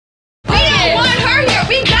don't want her here.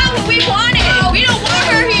 We got what we wanted. We don't want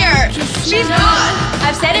her here. She's gone.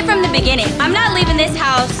 I've said it from the beginning. I'm not leaving this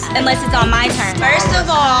house unless it's on my turn. First of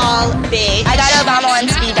all, bitch, I got Obama on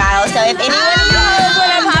speed dial, so if any one of you hoes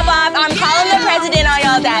wanna pop off, I'm calling the president on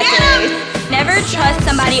y'all that day. Never trust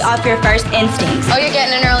somebody off your first instincts. Oh, you're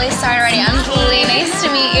getting an early start already. I'm Julie. Nice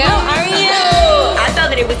to meet you. How are you? I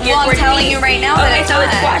thought that it was geared Well, I'm towards telling me. you right now that Okay, it's so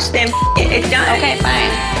it's not. squashed then. It's done. Okay,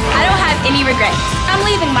 fine. I don't have any regrets. I'm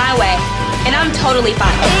leaving my way, and I'm totally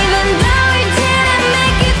fine. Even though